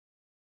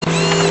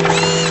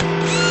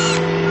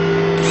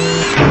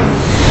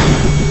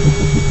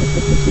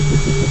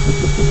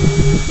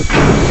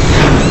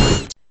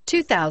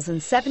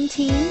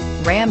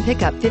2017 Ram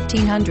Pickup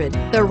 1500.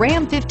 The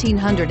Ram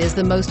 1500 is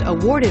the most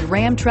awarded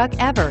Ram truck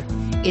ever.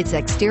 Its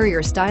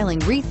exterior styling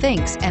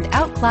rethinks and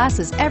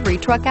outclasses every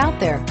truck out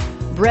there.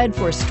 Bred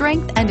for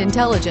strength and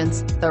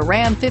intelligence, the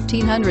Ram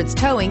 1500's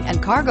towing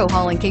and cargo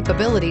hauling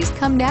capabilities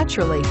come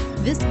naturally.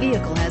 This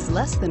vehicle has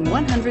less than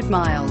 100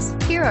 miles.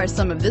 Here are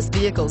some of this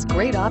vehicle's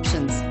great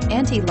options: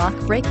 anti-lock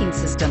braking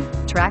system,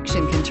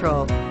 traction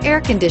control,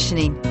 air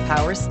conditioning,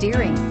 power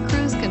steering,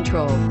 cruise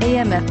control,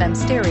 AM/FM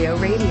stereo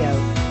radio,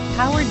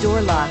 power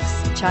door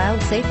locks,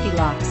 child safety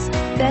locks,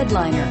 bed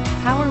liner,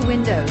 power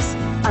windows.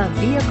 A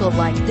vehicle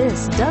like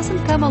this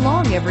doesn't come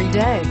along every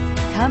day.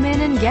 Come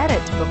in and get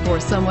it before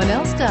someone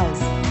else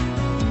does.